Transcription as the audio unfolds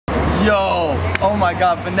Yo, oh my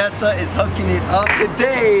god, Vanessa is hooking it up.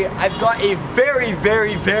 Today, I've got a very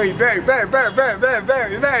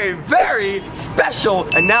special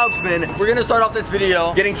announcement. We're gonna start off this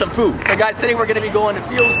video getting some food. So guys, today we're gonna be going to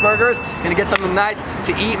Fields Burgers, gonna get something nice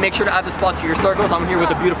to eat. Make sure to add the spot to your circles. I'm here with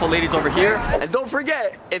the beautiful ladies over here. And don't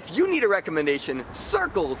forget, if you need a recommendation,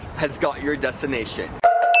 Circles has got your destination.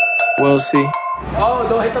 We'll see. Oh,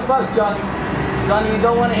 don't hit the bus, Johnny. Johnny, you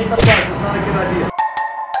don't want to hit the bus. It's not a good idea.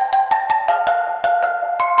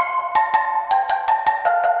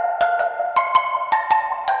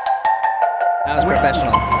 That was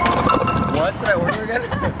professional. What did I order again?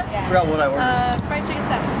 Yeah. I forgot what I ordered. Fried chicken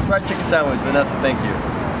sandwich. Fried chicken sandwich. Vanessa, thank you.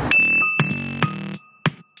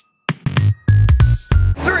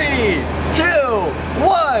 3, 2,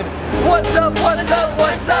 1. What's up, guys?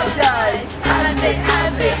 How's it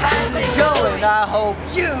going? I hope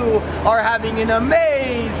you are having an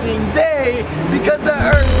amazing day because the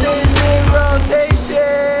earth is in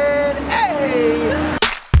rotation. Hey!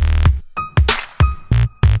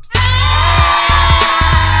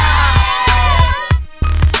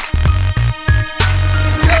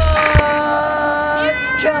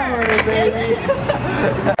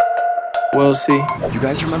 We'll see. You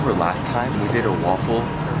guys remember last time we did a waffle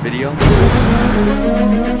video?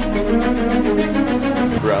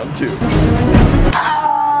 Round 2.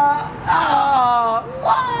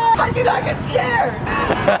 How did I get scared?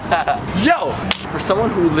 Yo! For someone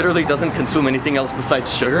who literally doesn't consume anything else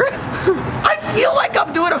besides sugar, I feel like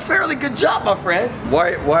I'm doing a fairly good job, my friends.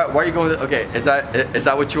 Why are you going to, okay, is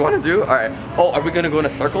that what you want to do? All right. Oh, are we going to go in a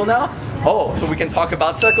circle now? Oh, so we can talk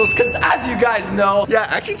about circles? Because as you guys know, yeah,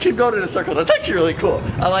 actually keep going in a circle. That's actually really cool.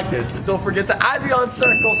 I like this. Don't forget to add me on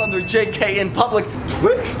Circles under JKinPublic.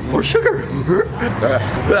 More sugar.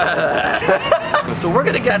 So we're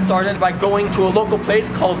going to get started by going to a local place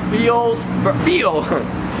called Fields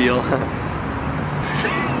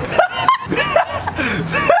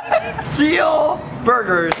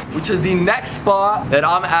Burgers, which is the next spot that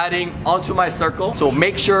I'm adding onto my circle. So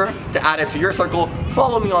make sure to add it to your circle.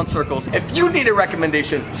 Follow me on Circles. If you need a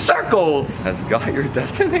recommendation, Circles has got your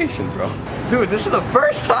destination, bro. Dude, this is the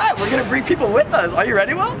first time we're gonna bring people with us. Are you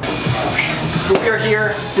ready, Will? So we are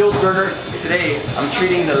here, Fields Burgers. Today, I'm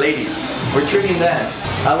treating the ladies. We're treating them.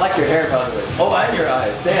 I like your hair, by the way. Oh, and your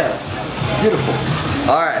eyes. Damn. Beautiful.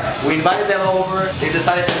 Alright, we invited them over, they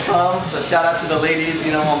decided to come, so shout out to the ladies,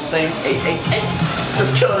 you know what I'm saying? Hey, hey, hey,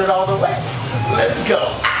 just killing it all the way. Let's go.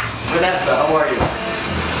 Vanessa, how are you?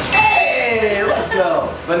 Hey, let's go.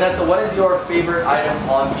 Vanessa, what is your favorite item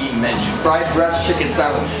on the menu? Fried breast chicken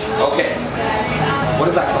sandwich. Okay. What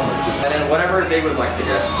does that come with? And then whatever they would like to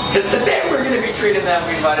get. Because today we're going to be treating them,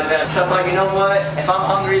 we invited them. So I'm like, you know what? If I'm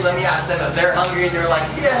hungry, let me ask them if they're hungry, and they're like,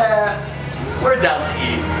 yeah. We're down to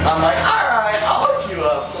eat. I'm like, alright, I'll hook you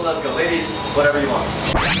up. So let's go, ladies, whatever you want.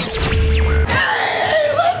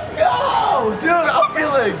 Hey, let's go! Dude, I'm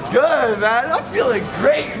feeling good, man. I'm feeling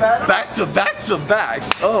great, man. Back to back to back.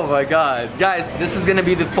 Oh my god. Guys, this is gonna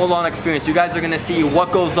be the full-on experience. You guys are gonna see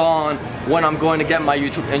what goes on when I'm going to get my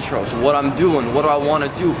YouTube intros. What I'm doing, what do I want to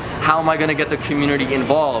do, how am I going to get the community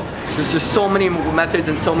involved. There's just so many methods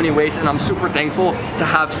and so many ways, and I'm super thankful to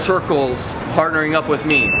have Circles partnering up with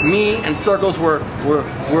me. Me and Circles we're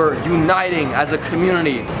uniting as a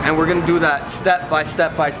community, and we're gonna do that step by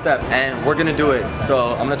step by step, and we're gonna do it.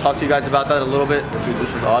 So I'm gonna talk to you guys about that a little bit. Dude,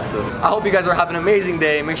 this is awesome. I hope you guys are having an amazing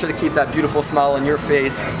day. Make sure to keep that beautiful smile on your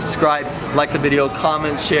face. Subscribe, like the video,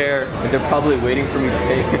 comment, share. They're probably waiting for me to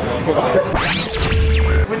pay.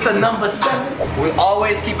 With the number 7, we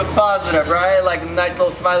always keep it positive, right? Like a nice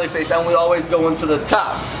little smiley face, and we always go into the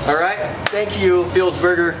top. All right? Thank you, Fields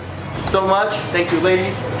Burger, so much. Thank you,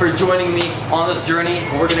 ladies, for joining me on this journey.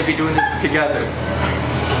 We're gonna be doing this together.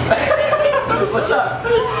 What's up?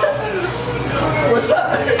 What's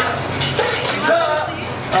up?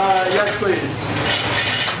 Yes, please.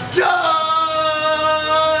 Just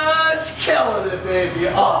killing it, baby.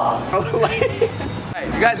 Oh.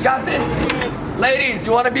 You guys got this? Ladies,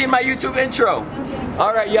 you want to be in my YouTube intro?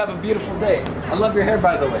 Alright, you have a beautiful day. I love your hair,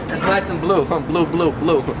 by the way. It's nice and blue. Blue, blue,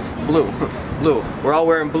 blue, blue, blue. We're all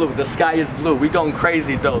wearing blue. The sky is blue. We going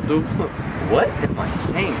crazy, though, dude. What am I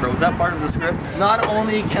saying, bro? Was that part of the script? Not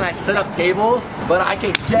only can I set up tables, but I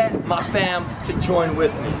can get my fam to join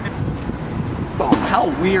with me. Oh, how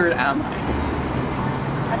weird am I?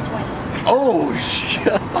 A 20. Oh,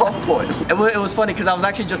 shit. Oh, boy. It was funny, because I was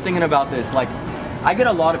actually just thinking about this. Like, I get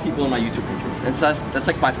a lot of people in my YouTube intros, and so that's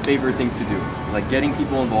like my favorite thing to do. Like getting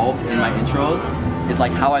people involved in my intros is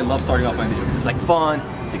like how I love starting off my videos. It's like fun,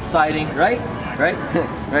 it's exciting, right? Right?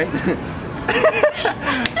 Right?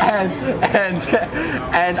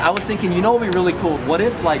 and I was thinking, you know what would be really cool? What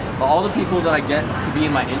if like all the people that I get to be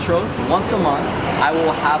in my intros, once a month, I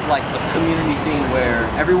will have like a community thing where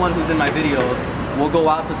everyone who's in my videos will go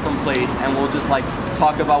out to some place and we'll just like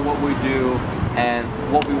talk about what we do and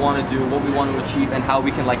what we want to do, what we want to achieve, and how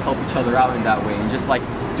we can like help each other out in that way, and just like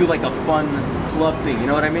do like a fun club thing, you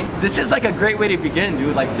know what I mean? This is like a great way to begin,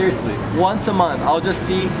 dude, like seriously. Once a month, I'll just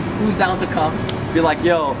see who's down to come, be like,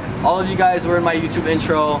 yo, all of you guys were in my YouTube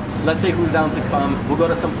intro, let's say who's down to come, we'll go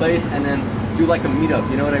to some place and then do like a meetup,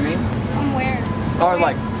 you know what I mean? From where? Or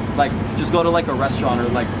like just go to like a restaurant, or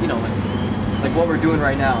like, you know, like what we're doing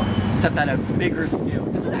right now, except at a bigger scale.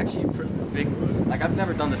 This is actually pretty big. Like I've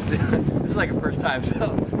never done this. This is like a first time, so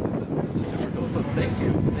this is super cool. So thank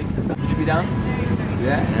you. Would you be down?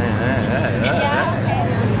 Yeah.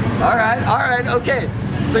 All right, okay.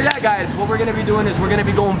 So yeah, guys, what we're gonna be doing is we're gonna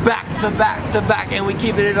be going back to back, and we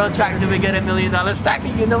keeping it on track until we get $1 million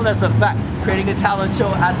stacking. You know that's a fact. Creating a talent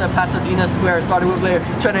show at the Pasadena Square, started with Blair,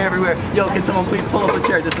 trending everywhere. Yo, can someone please pull up a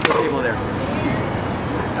chair? This is the table there.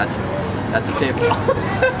 That's a table.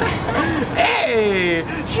 Hey,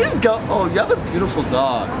 oh, you have a beautiful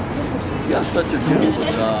dog. You have such a beautiful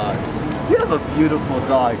dog. You have a beautiful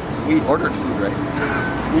dog. We ordered food, right?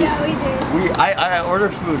 Yeah, we did. I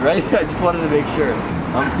ordered food, right? I just wanted to make sure.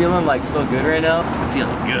 I'm feeling like so good right now. I'm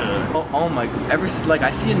feeling good. Oh my, like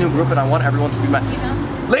I see a new group and I want everyone to be my,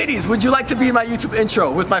 ladies, would you like to be in my YouTube intro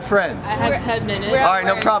with my friends? I have 10 minutes. Alright,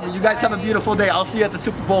 no problem. You guys have a beautiful day. I'll see you at the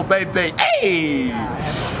Super Bowl, baby. Hey!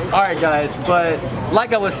 Alright guys, but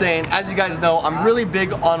like I was saying, as you guys know, I'm really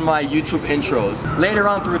big on my YouTube intros. Later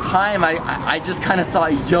on through time, I just kind of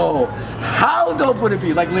thought, yo, how dope would it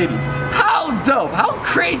be? Like ladies, how dope, how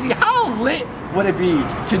crazy, how lit would it be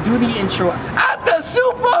to do the intro at the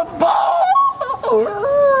Super Bowl?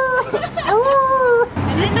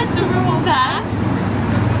 Didn't the Super Bowl pass?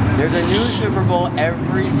 There's a new Super Bowl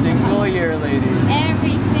every single year, ladies.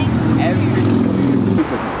 Every single year.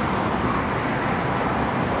 Super Bowl.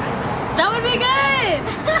 That would be good!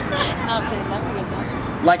 No, I'm kidding, that would be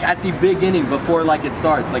good. Like at the beginning, before like it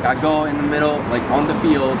starts, like I go in the middle, like on the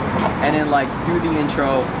field, and then like do the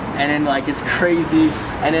intro, and then like it's crazy,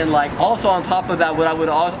 and then like also on top of that, what I would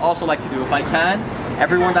also like to do, if I can,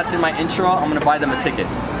 everyone that's in my intro, I'm gonna buy them a ticket.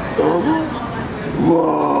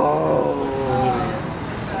 Whoa!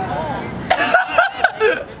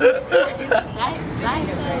 Nice.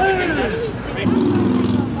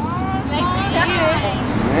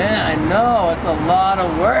 Yeah, I know, it's a lot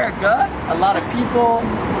of work, huh? A lot of people,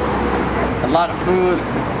 a lot of food,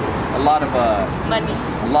 a lot of money.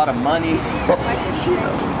 A lot of money. She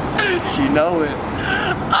knows. She knows it.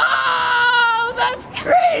 Oh, that's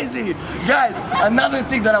crazy! Guys, another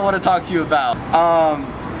thing that I want to talk to you about.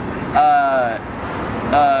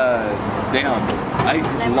 Damn. I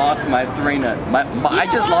just lost my train of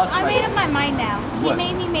I made up my mind now. What? He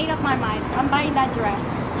made me made up my mind. I'm buying that dress.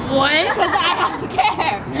 What? Because I don't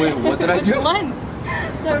care. Wait, what did I do? Which one?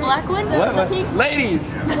 The black one? The pink? Ladies,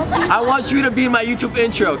 I want you to be in my YouTube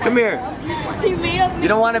intro. Come here. He made up. You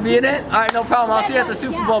don't want to be in it? Alright, no problem. I'll see you at the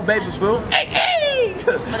Super Bowl, baby boo. Hey, hey!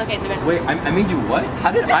 But okay, wait, I made you what?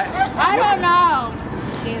 How did I? I don't know.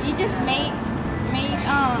 She's... You just made me,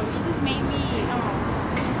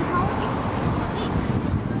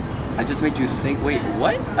 I just made you think, wait,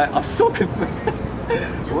 what? I'm so confused.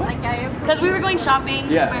 Just like I am. Because we were going shopping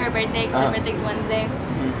for her birthday, because her birthday's Wednesday.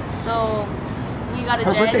 So, we got a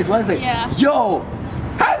dress. Her birthday's Wednesday? Yeah. Yo!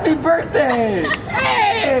 Happy birthday!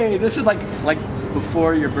 Hey! This is like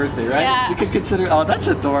before your birthday, right? Yeah. You can consider, oh, that's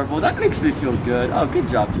adorable. That makes me feel good. Oh, good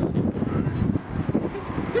job, Johnny.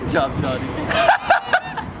 Good job, Johnny.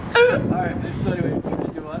 Alright, so anyway,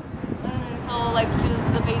 continue on. So, like, she was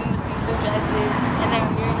debating between two dresses, and then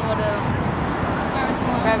we were going to go to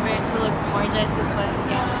Forever to look for more dresses, but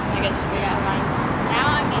yeah, I guess she made up her mind. now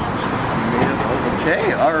I made up my mind.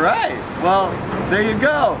 Okay, alright. Well, there you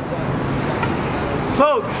go.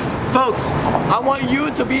 Folks, I want you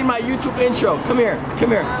to be in my YouTube intro. Come here.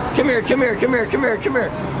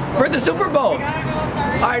 For the Super Bowl.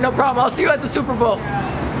 Alright, no problem. I'll see you at the Super Bowl.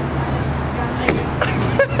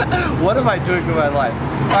 What am I doing with my life?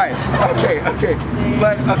 Alright, okay.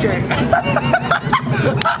 But, okay.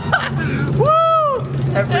 Woo!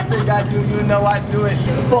 Everything I do, you know I do it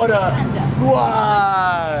for the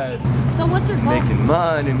squad. So what's your goal? Making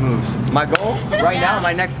money moves. My goal, right now,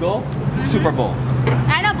 my next goal, Super Bowl.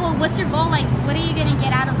 I know, but what's your goal? Like, what are you gonna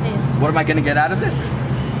get out of this? What am I gonna get out of this?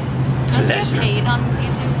 Does she get paid on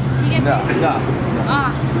YouTube? Do you get No.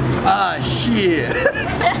 Ah, Shit.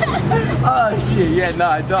 Oh shit, yeah, no,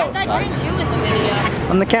 I don't. I thought you were you in the video.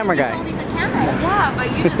 I'm the camera guy. only the camera. Yeah,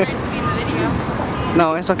 but you deserve to be in the video. Instagram?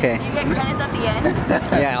 No, it's okay. Do you get credits at the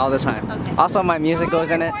end? Yeah, all the time. Okay. Also, my music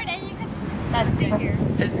goes in it. That's it here.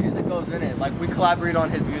 His music goes in it. Like we collaborate on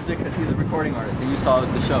his music because he's a recording artist and you saw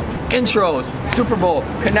the show. Intros, Super Bowl,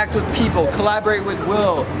 connect with people, collaborate with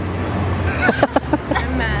Will.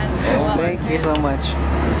 I'm mad. Oh, Thank you so much.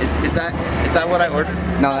 is that what I ordered?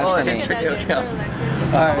 No, that's Oh, for me. it's okay.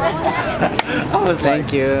 Alright. I was Thank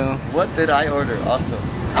like, you. what did I order? Awesome.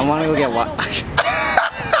 I want to go get what?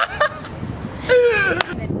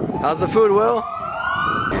 How's the food, Will?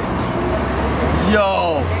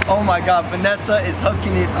 Yo! Oh my god, Vanessa is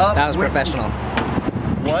hooking it up. That was with... professional.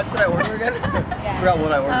 What did I order again? Forgot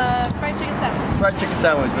what I ordered. Fried chicken sandwich. Fried chicken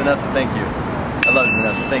sandwich. Vanessa, thank you. I love you,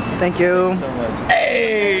 Vanessa. Thank you. Thank you. So much.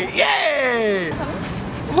 Hey! Yay!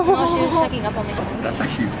 Oh, she was checking up on me. That's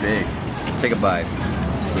actually big. Take a bite.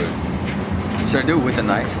 It's good. Should I do it with a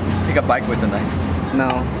knife? Take a bite with a knife. No.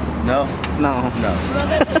 No? No. No.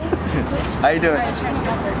 How you doing?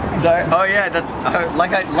 Sorry. Oh yeah, that's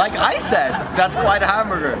like I said. That's quite a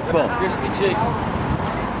hamburger. Cool. Crispy chicken.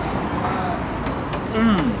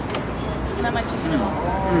 Not my chicken at all.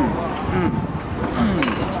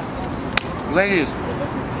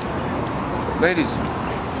 Ladies,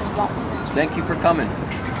 thank you for coming.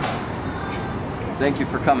 Thank you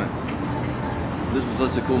for coming. This is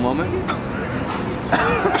such a cool moment.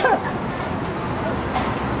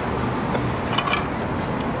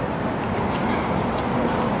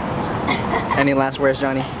 Any last words,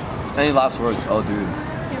 Johnny? Any last words? Oh, dude.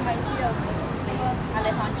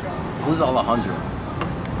 Alejandro. Who's Alejandro?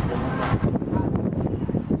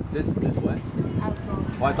 This what?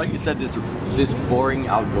 Outgoing. Oh, I thought you said this boring,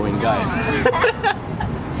 outgoing guy.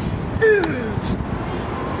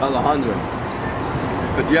 Alejandro.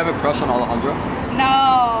 But do you have a crush on Alejandro?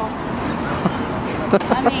 No.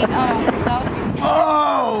 I mean, that was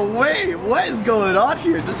Oh, wait, what is going on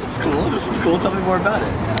here? This is cool. This is cool. Tell me more about it.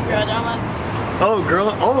 girl drama. Oh, girl.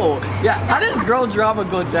 Oh, yeah. How does girl drama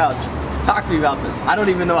go down? Talk to me about this. I don't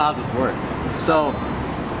even know how this works. So,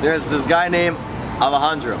 there's this guy named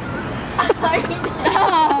Alejandro.